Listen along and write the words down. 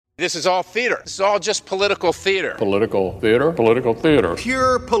This is all theater. This is all just political theater. Political theater. Political theater.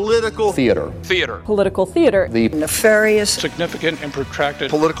 Pure political theater. Theater. Political theater. The nefarious, significant and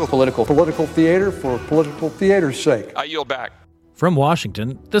protracted political theater for political theater's sake. I yield back. From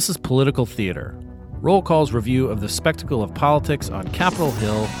Washington, this is Political Theater, Roll Call's review of the spectacle of politics on Capitol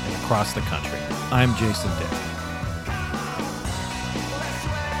Hill and across the country. I'm Jason Dick.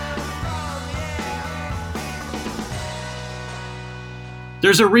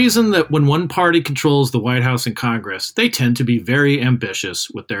 There's a reason that when one party controls the White House and Congress, they tend to be very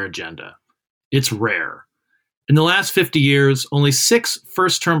ambitious with their agenda. It's rare. In the last 50 years, only 6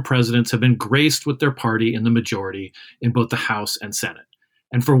 first-term presidents have been graced with their party in the majority in both the House and Senate.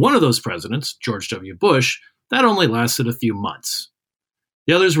 And for one of those presidents, George W. Bush, that only lasted a few months.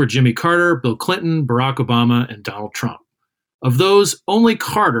 The others were Jimmy Carter, Bill Clinton, Barack Obama, and Donald Trump. Of those, only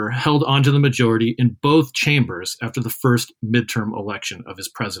Carter held onto the majority in both chambers after the first midterm election of his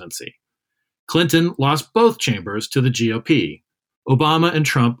presidency. Clinton lost both chambers to the GOP. Obama and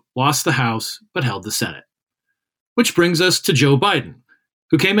Trump lost the House but held the Senate. Which brings us to Joe Biden,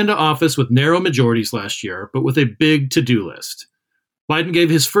 who came into office with narrow majorities last year, but with a big to-do list. Biden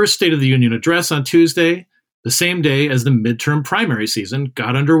gave his first State of the Union address on Tuesday, the same day as the midterm primary season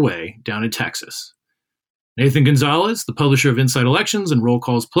got underway down in Texas. Nathan Gonzalez, the publisher of Inside Elections and Roll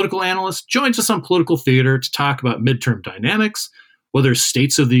Call's political analyst, joins us on Political Theater to talk about midterm dynamics, whether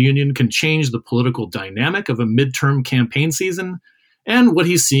states of the union can change the political dynamic of a midterm campaign season, and what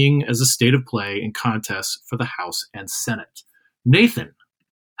he's seeing as a state of play in contests for the House and Senate. Nathan,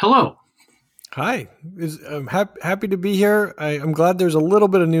 hello. Hi. I'm happy to be here. I'm glad there's a little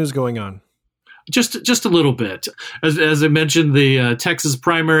bit of news going on. Just a little bit. As I mentioned, the Texas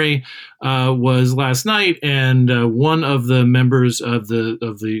primary was last night, and one of the members of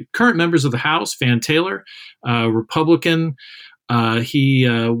the current members of the House, Van Taylor, Republican, he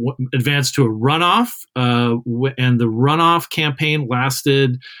advanced to a runoff, and the runoff campaign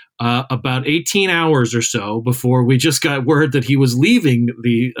lasted about 18 hours or so before we just got word that he was leaving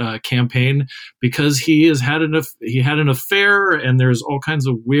the campaign because he had an affair, and there's all kinds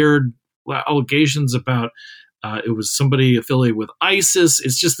of weird allegations about it was somebody affiliated with ISIS.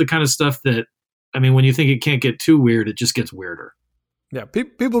 It's just the kind of stuff that, I mean, when you think it can't get too weird, it just gets weirder. Yeah,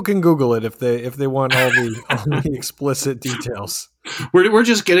 people can Google it if they want all the explicit details. We're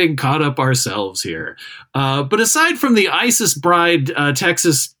just getting caught up ourselves here. But aside from the ISIS bride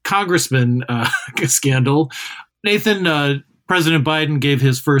Texas congressman scandal, Nathan, President Biden gave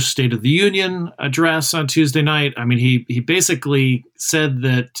his first State of the Union address on Tuesday night. I mean, he basically said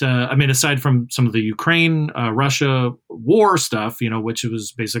that, aside from some of the Ukraine, Russia war stuff, which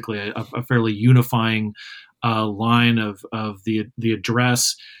was basically a fairly unifying line of the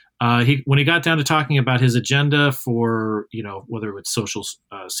address. When he got down to talking about his agenda for, whether it's social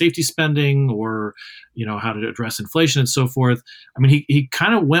safety spending or, how to address inflation and so forth, I mean, he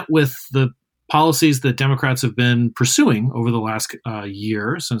kind of went with the policies that Democrats have been pursuing over the last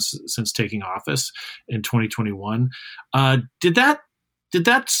year since taking office in 2021. Did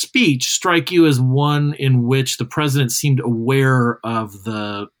that speech strike you as one in which the president seemed aware of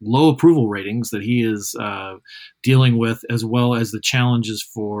the low approval ratings that he is dealing with, as well as the challenges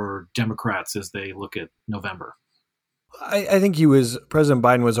for Democrats as they look at November? I think President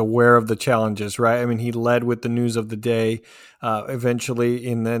Biden was aware of the challenges, right? I mean, he led with the news of the day eventually,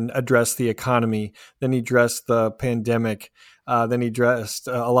 and then addressed the economy. Then he addressed the pandemic. Then he addressed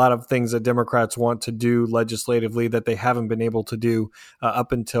a lot of things that Democrats want to do legislatively that they haven't been able to do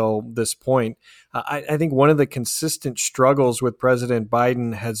up until this point. I think one of the consistent struggles with President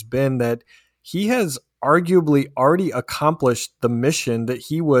Biden has been that he has arguably already accomplished the mission that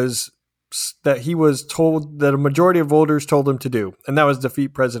he was told, that a majority of voters told him to do, and that was defeat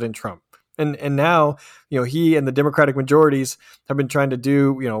President Trump. And now, he and the Democratic majorities have been trying to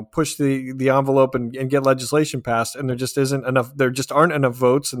do, push the envelope and get legislation passed, and there just isn't enough. There just aren't enough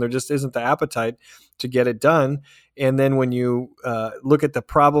votes, and there just isn't the appetite to get it done. And then when you look at the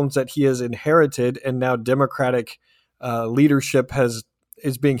problems that he has inherited, and now Democratic leadership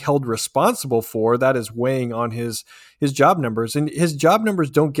is being held responsible for, that is weighing on his job numbers. And his job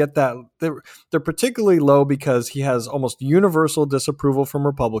numbers don't get that. They're particularly low because he has almost universal disapproval from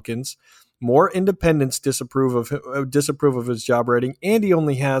Republicans. More independents disapprove of his job rating, and he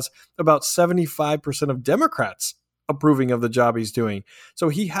only has about 75% of Democrats approving of the job he's doing. So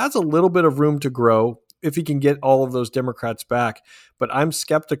he has a little bit of room to grow if he can get all of those Democrats back. But I'm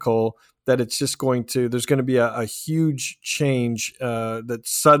skeptical that it's just there's going to be a huge change that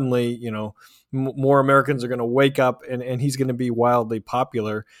suddenly, more Americans are going to wake up and he's going to be wildly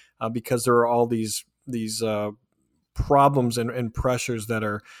popular because there are all these problems and pressures that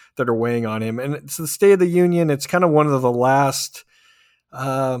are weighing on him. And it's the State of the Union. It's kind of one of the last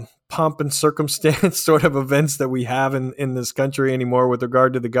pomp and circumstance sort of events that we have in this country anymore with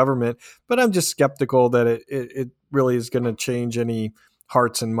regard to the government. But I'm just skeptical that it really is going to change any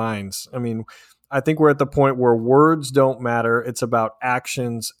hearts and minds. I mean, I think we're at the point where words don't matter. It's about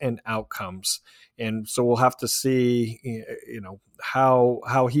actions and outcomes. And so we'll have to see,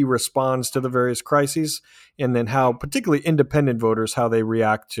 how he responds to the various crises, and then how particularly independent voters, how they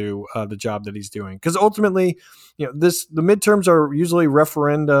react to the job that he's doing. Because ultimately, the midterms are usually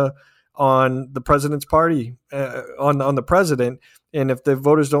referenda on the president's party, on the president. And if the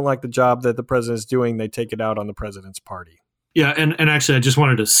voters don't like the job that the president's doing, they take it out on the president's party. Yeah, and actually, I just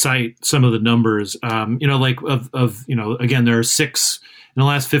wanted to cite some of the numbers. Again, there are 6 in the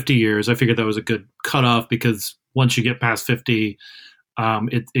last 50 years. I figured that was a good cutoff because once you get past 50,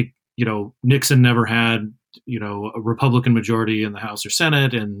 Nixon never had a Republican majority in the House or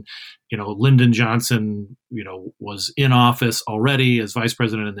Senate, and Lyndon Johnson was in office already as vice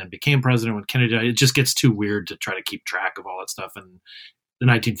president and then became president when Kennedy died. It just gets too weird to try to keep track of all that stuff. And the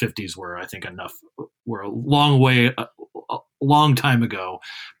 1950s were, I think, were a long time ago,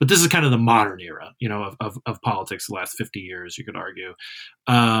 but this is kind of the modern era, of politics. The last 50 years, you could argue,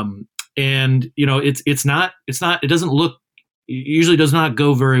 it usually does not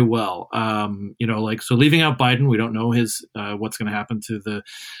go very well. So leaving out Biden, we don't know what's going to happen in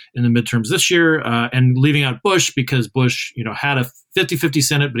the midterms this year, and leaving out Bush because Bush, had a 50-50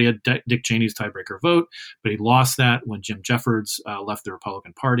 Senate, but he had Dick Cheney's tiebreaker vote, but he lost that when Jim Jeffords left the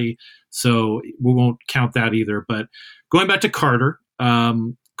Republican Party. So we won't count that either. But going back to Carter,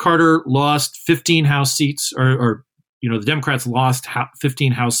 Carter lost 15 House seats, or the Democrats lost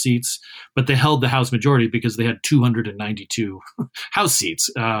 15 House seats, but they held the House majority because they had 292 House seats,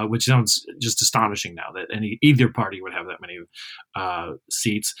 which sounds just astonishing now that either party would have that many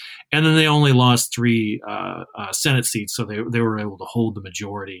seats. And then they only lost 3 Senate seats, so they were able to hold the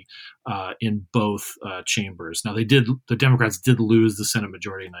majority in both chambers. Now the Democrats did lose the Senate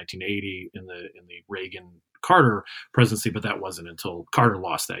majority in 1980 in the Reagan-Carter presidency, but that wasn't until Carter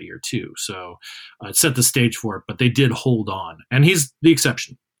lost that year too. So it set the stage for it, but they did hold on, and he's the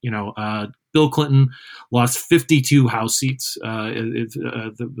exception. Bill Clinton lost 52 House seats in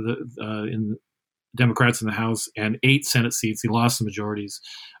Democrats in the House and 8 Senate seats. He lost the majorities,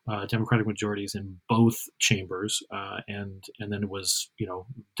 Democratic majorities in both chambers, and then it was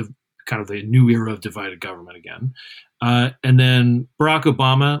kind of the new era of divided government again. And then Barack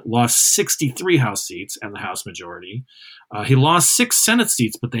Obama lost 63 House seats and the House majority. He lost 6 Senate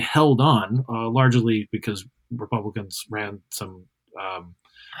seats, but they held on, largely because Republicans ran some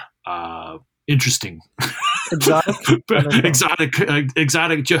interesting, exotic,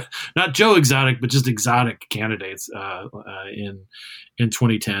 not Joe Exotic, but just exotic candidates in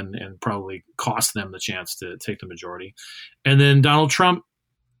 2010, and probably cost them the chance to take the majority. And then Donald Trump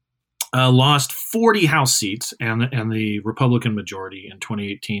lost 40 House seats and the Republican majority in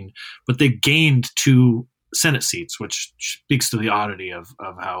 2018, but they gained 2 Senate seats, which speaks to the oddity of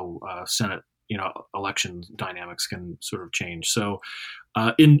how Senate election dynamics can sort of change. So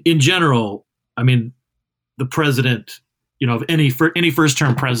in general, I mean, the president, of any first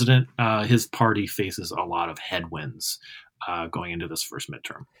term president, his party faces a lot of headwinds going into this first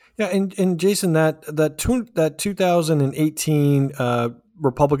midterm. Yeah, and Jason, that 2018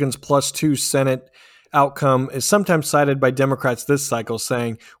 Republicans +2 Senate outcome is sometimes cited by Democrats this cycle,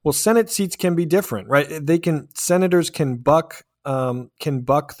 saying, well, Senate seats can be different, right? Senators can buck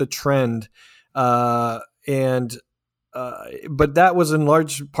the trend, but that was in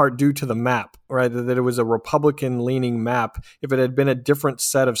large part due to the map, right? That it was a Republican-leaning map. If it had been a different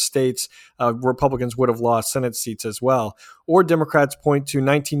set of states, Republicans would have lost Senate seats as well. Or Democrats point to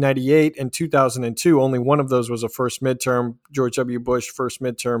 1998 and 2002. Only one of those was a first midterm, George W. Bush first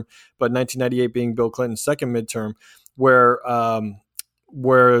midterm, but 1998 being Bill Clinton's second midterm, where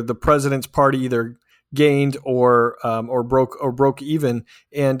the president's party either gained or broke even,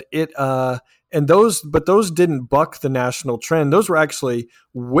 and those didn't buck the national trend. Those were actually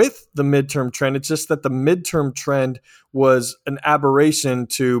with the midterm trend. It's just that the midterm trend was an aberration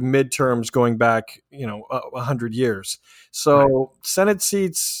to midterms going back, 100 years. So right. Senate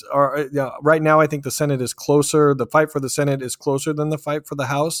seats are right now. I think the Senate is closer. The fight for the Senate is closer than the fight for the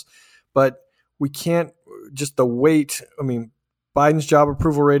House, but we can't just the weight. I mean, Biden's job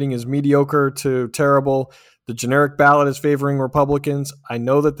approval rating is mediocre to terrible. The generic ballot is favoring Republicans. I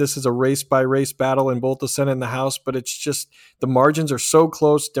know that this is a race-by-race battle in both the Senate and the House, but it's just the margins are so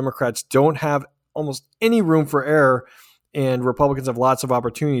close. Democrats don't have almost any room for error, and Republicans have lots of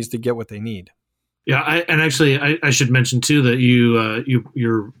opportunities to get what they need. Yeah, I should mention too that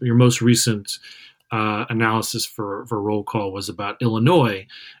your most recent analysis for roll call was about Illinois,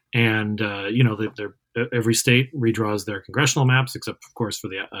 and every state redraws their congressional maps, except of course for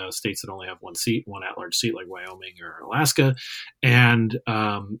the states that only have one at-large seat, like Wyoming or Alaska. And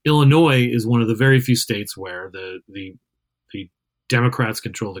Illinois is one of the very few states where the Democrats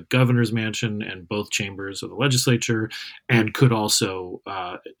control the governor's mansion and both chambers of the legislature, and could also,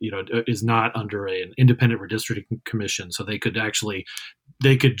 is not under an independent redistricting commission, so they could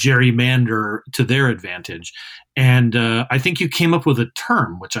gerrymander to their advantage. And I think you came up with a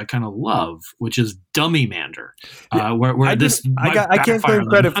term which I kind of love, which is dummymander. I can't claim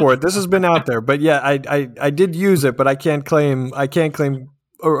credit for it. This has been out there, but yeah, I did use it, but I can't claim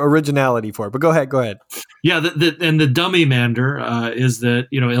originality for it. But go ahead. Yeah, and the dummymander is that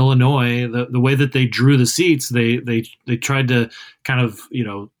Illinois, the way that they drew the seats, they tried to kind of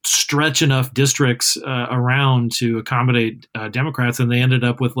stretch enough districts around to accommodate Democrats, and they ended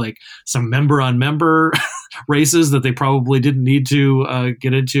up with like some member on member races that they probably didn't need to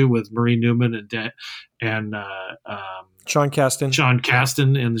get into, with Marie Newman and Sean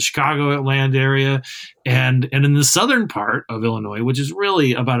Casten in the Chicagoland area, and in the southern part of Illinois, which is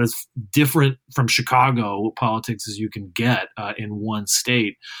really about as different from Chicago politics as you can get in one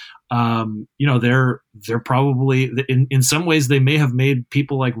state. They're probably in some ways they may have made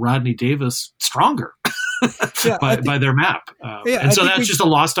people like Rodney Davis stronger by their map, and so that's just a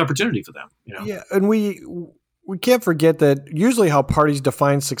lost opportunity for them. Yeah, and we can't forget that usually how parties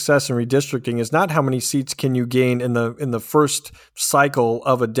define success in redistricting is not how many seats can you gain in the first cycle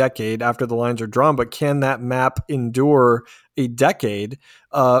of a decade after the lines are drawn, but can that map endure a decade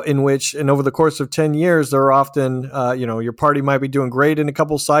in which, and over the course of 10 years, there are often, your party might be doing great in a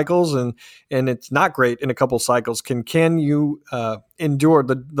couple cycles and it's not great in a couple cycles. Can you endure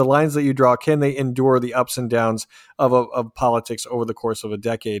the lines that you draw? Can they endure the ups and downs of politics over the course of a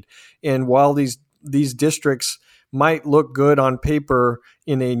decade? And while these districts might look good on paper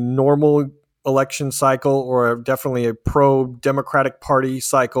in a normal election cycle or definitely a pro-Democratic Party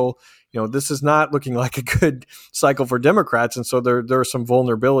cycle, this is not looking like a good cycle for Democrats. And so there are some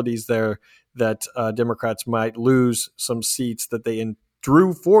vulnerabilities there that Democrats might lose some seats that they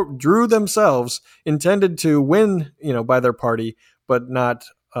drew themselves, intended to win, by their party, but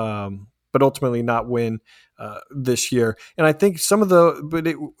ultimately not win this year. And I think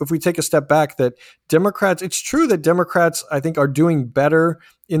if we take a step back, that Democrats, it's true that Democrats, I think, are doing better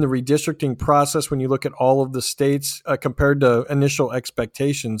in the redistricting process when you look at all of the states compared to initial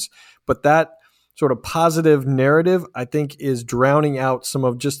expectations. But that sort of positive narrative, I think, is drowning out some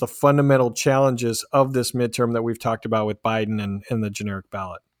of just the fundamental challenges of this midterm that we've talked about with Biden and the generic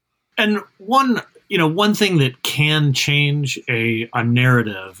ballot. And one thing that can change a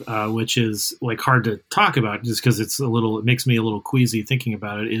narrative, which is like hard to talk about just because it makes me a little queasy thinking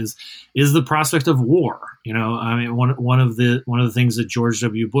about it, is the prospect of war. One of the things that George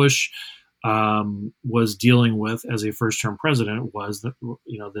W. Bush was dealing with as a first-term president was the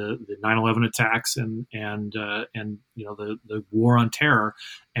 9/11 attacks and the war on terror,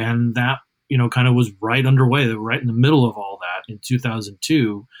 and that kind of was right underway, right in the middle of all that in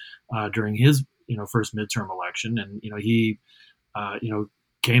 2002 during his first midterm election, and he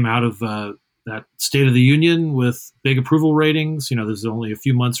came out of that State of the Union with big approval ratings. There's only a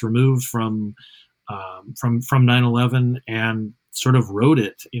few months removed from 9/11, and sort of rode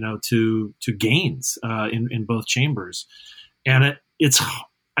it to gains in both chambers. And it's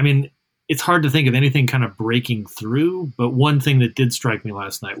hard to think of anything kind of breaking through. But one thing that did strike me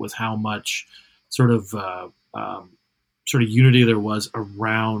last night was how much sort of unity there was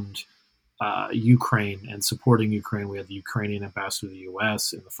around Ukraine and supporting Ukraine. We had the Ukrainian ambassador to the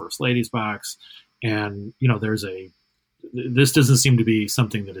U.S. in the First Lady's box. And, this doesn't seem to be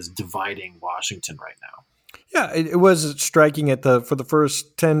something that is dividing Washington right now. Yeah, it was striking for the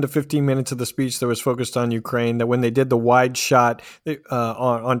first 10 to 15 minutes of the speech that was focused on Ukraine, that when they did the wide shot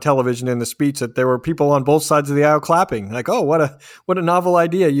on television in the speech, that there were people on both sides of the aisle clapping, like, oh, what a novel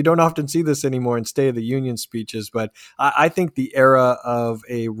idea. You don't often see this anymore in State of the Union speeches. But I think the era of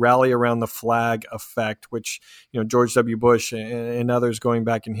a rally around the flag effect, which George W. Bush and others going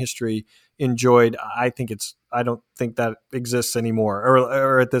back in history enjoyed, I don't think that exists anymore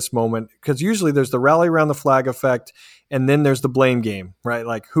or at this moment, because usually there's the rally around the flag effect and then there's the blame game, right?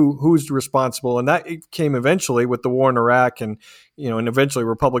 Like who's responsible. And that came eventually with the war in Iraq, and eventually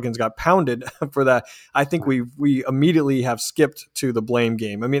Republicans got pounded for that. I think we immediately have skipped to the blame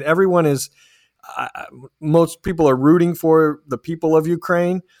game. I mean, everyone is most people are rooting for the people of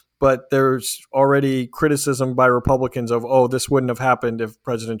Ukraine, but there's already criticism by Republicans of, oh, this wouldn't have happened if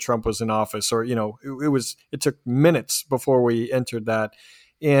President Trump was in office, or, it took minutes before we entered that.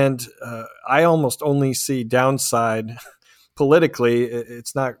 And I almost only see downside politically.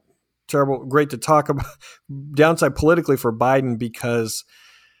 It's not great to talk about downside politically for Biden, because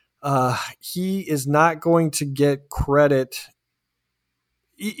he is not going to get credit.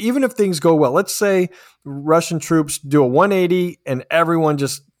 Even if things go well, let's say Russian troops do a 180 and everyone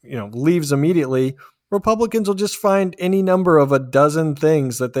just, leaves immediately, Republicans will just find any number of a dozen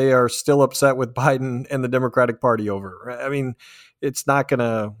things that they are still upset with Biden and the Democratic Party over. I mean, he's not going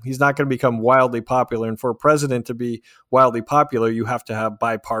to become wildly popular. And for a president to be wildly popular, you have to have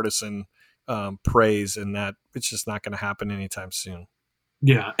bipartisan praise, and that it's just not going to happen anytime soon.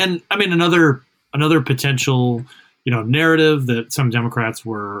 Yeah. And I mean, another potential narrative that some Democrats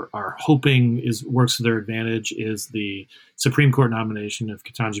are hoping works to their advantage is the Supreme Court nomination of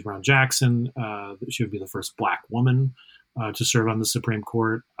Ketanji Brown Jackson. She would be the first Black woman to serve on the Supreme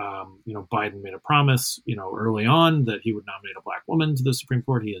Court. Biden made a promise, early on that he would nominate a Black woman to the Supreme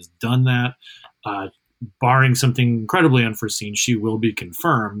Court. He has done that. Barring something incredibly unforeseen, she will be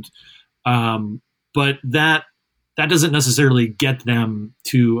confirmed. But that doesn't necessarily get them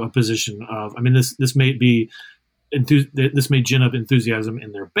to a position of, this may be. This may gin up enthusiasm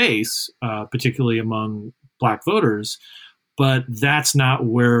in their base, particularly among Black voters, but that's not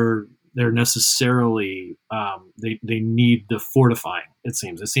where they're necessarily. They need the fortifying. It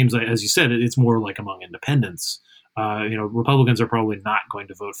seems like, as you said, it's more like among independents. Republicans are probably not going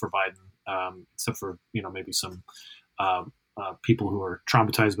to vote for Biden, except for maybe some people who are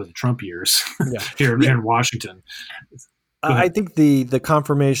traumatized by the Trump years here in Washington. I think the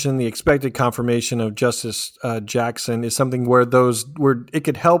confirmation, the expected confirmation of Justice Jackson is something where it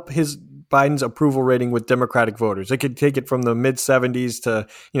could help Biden's approval rating with Democratic voters. It could take it from the mid 70s to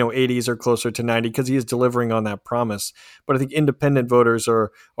 80s or closer to 90, because he is delivering on that promise. But I think independent voters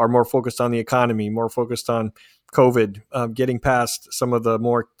are more focused on the economy, more focused on COVID, getting past some of the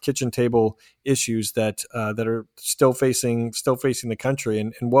more kitchen table issues that are still facing the country.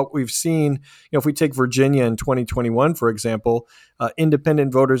 And what we've seen, if we take Virginia in 2021, for example,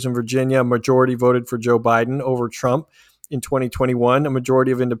 independent voters in Virginia, a majority voted for Joe Biden over Trump. In 2021, a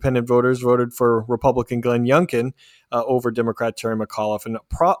majority of independent voters voted for Republican Glenn Youngkin over Democrat Terry McAuliffe. And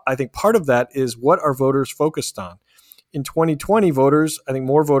I think part of that is what are voters focused on. In 2020, I think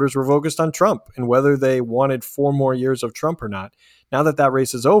more voters were focused on Trump and whether they wanted 4 more years of Trump or not. Now that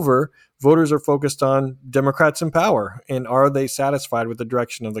race is over, voters are focused on Democrats in power, and are they satisfied with the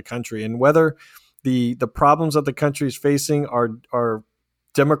direction of the country, and whether the problems that the country is facing are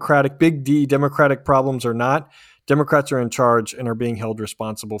Democratic, big D Democratic problems or not. Democrats are in charge and are being held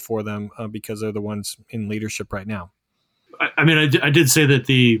responsible for them because they're the ones in leadership right now. I did say that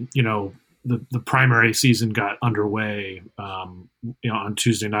the primary season got underway, on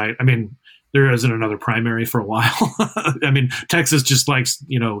Tuesday night. There isn't another primary for a while. Texas just likes,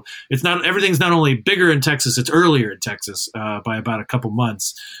 everything's not only bigger in Texas, it's earlier in Texas by about a couple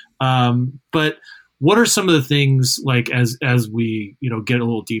months. But what are some of the things, like as we, get a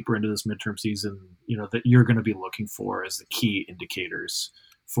little deeper into this midterm season, that you're going to be looking for as the key indicators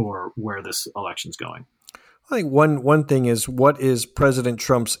for where this election's going? I think one thing is, what is President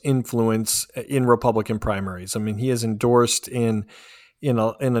Trump's influence in Republican primaries? He is endorsed in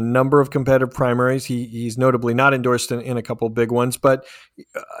a number of competitive primaries. He's notably not endorsed in a couple of big ones, but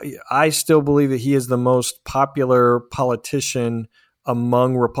I still believe that he is the most popular politician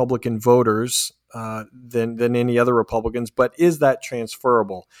among Republican voters than any other Republicans. But is that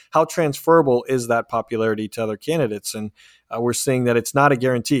transferable? How transferable is that popularity to other candidates? And we're seeing that it's not a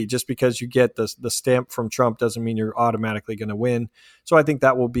guarantee. Just because you get the stamp from Trump doesn't mean you're automatically going to win. So I think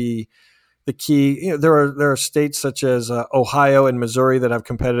that will be the key. There are states such as Ohio and Missouri that have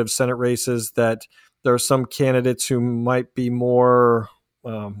competitive Senate races that there are some candidates who might be more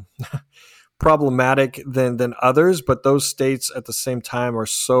problematic than others, but those states at the same time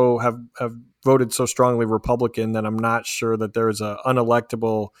have voted so strongly Republican that I'm not sure that there is a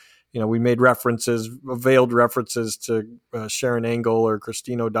unelectable. We made veiled references to Sharon Angle or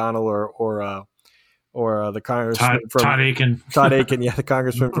Christine O'Donnell or the congressman from Todd Akin. Todd Akin, the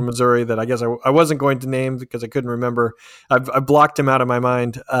congressman from Missouri that I guess I wasn't going to name because I couldn't remember. I blocked him out of my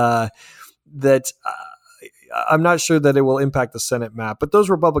mind. I'm not sure that it will impact the Senate map, but those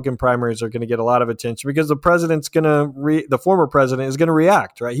Republican primaries are going to get a lot of attention because the president's the former president is going to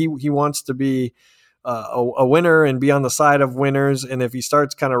react, right? He wants to be a winner and be on the side of winners. And if he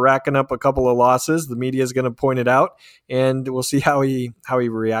starts kind of racking up a couple of losses, the media is going to point it out, and we'll see how he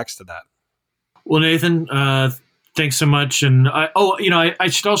reacts to that. Well, Nathan, Thanks so much. And I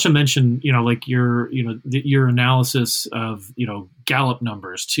should also mention, like your analysis of, Gallup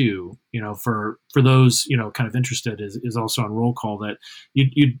numbers too, for those, kind of interested is also on Roll Call, that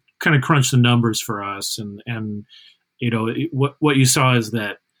you kind of crunch the numbers for us. And what you saw is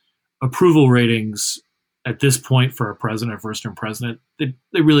that approval ratings at this point for a president, first-term president,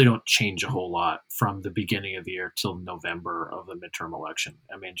 they really don't change a whole lot from the beginning of the year till November of the midterm election.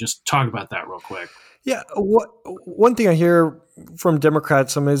 I mean, just talk about that real quick. Yeah, one thing I hear from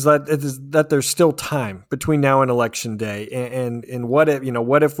Democrats is that there's still time between now and Election Day, and what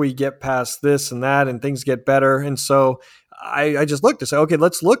if we get past this and that and things get better, and so I just looked to say, okay,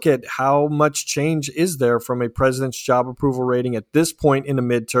 let's look at how much change is there from a president's job approval rating at this point in the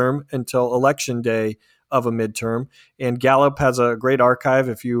midterm until Election Day of a midterm. And Gallup has a great archive.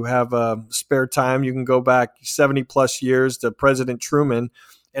 If you have spare time, you can go back 70 plus years to President Truman.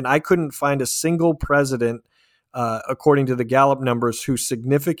 And I couldn't find a single president, according to the Gallup numbers, who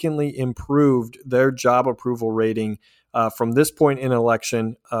significantly improved their job approval rating from this point in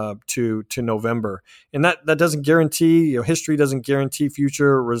election to November. And that doesn't guarantee, history doesn't guarantee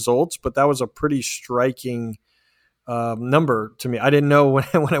future results, but that was a pretty striking number to me. I didn't know when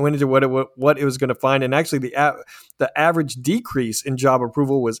I went into what it was going to find. And actually the average decrease in job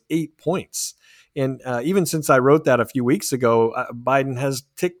approval was 8 points. And even since I wrote that a few weeks ago, Biden has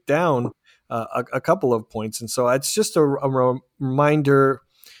ticked down a couple of points. And so it's just a reminder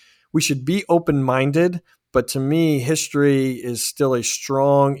we should be open-minded. But to me, history is still a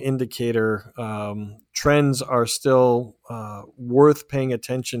strong indicator. Trends are still worth paying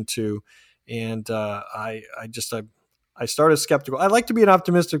attention to. And I started skeptical. I like to be an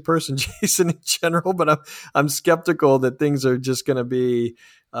optimistic person, Jason, in general, but I'm skeptical that things are just going to be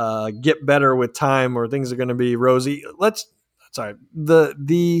get better with time, or things are going to be rosy.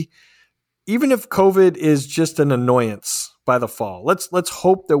 Even if COVID is just an annoyance by the fall, let's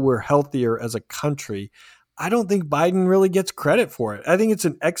hope that we're healthier as a country. I don't think Biden really gets credit for it. I think it's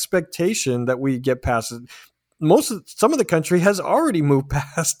an expectation that we get past it. Some of the country has already moved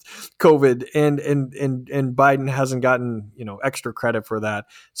past COVID, and Biden hasn't gotten extra credit for that.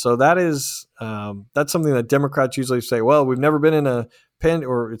 So that's something that Democrats usually say. Well, we've never been in a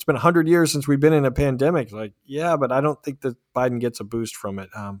or it's been 100 years since we've been in a pandemic. Like, yeah, but I don't think that Biden gets a boost from it.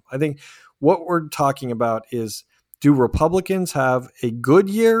 I think what we're talking about is, do Republicans have a good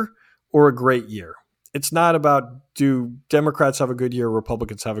year or a great year? It's not about, do Democrats have a good year,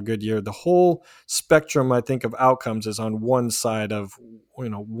 Republicans have a good year. The whole spectrum, I think, of outcomes is on one side of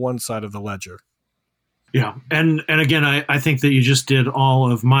the ledger. Yeah, and again, I think that you just did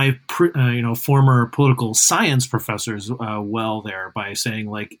all of my former political science professors well there by saying,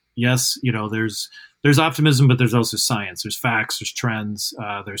 like, yes, there's optimism, but there's also science. There's facts, there's trends,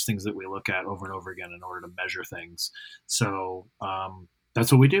 there's things that we look at over and over again in order to measure things. So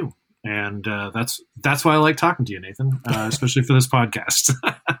that's what we do. And that's why I like talking to you, Nathan, especially for this podcast.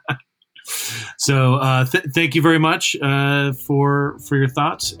 So thank you very much for your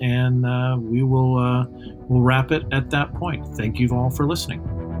thoughts, and we'll wrap it at that point. Thank you all for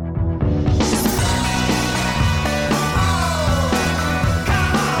listening.